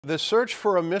The search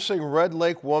for a missing Red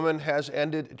Lake woman has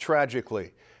ended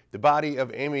tragically. The body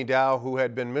of Amy Dow, who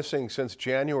had been missing since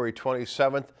January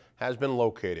 27th, has been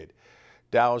located.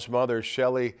 Dow's mother,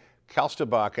 Shelley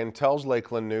Kalstabakken, tells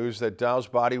Lakeland News that Dow's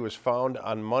body was found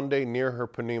on Monday near her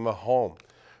Panema home.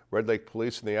 Red Lake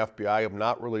Police and the FBI have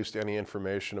not released any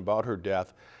information about her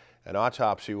death. An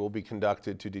autopsy will be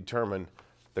conducted to determine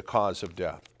the cause of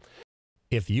death.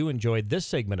 If you enjoyed this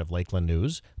segment of Lakeland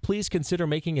News, please consider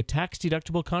making a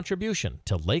tax-deductible contribution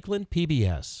to Lakeland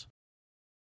PBS.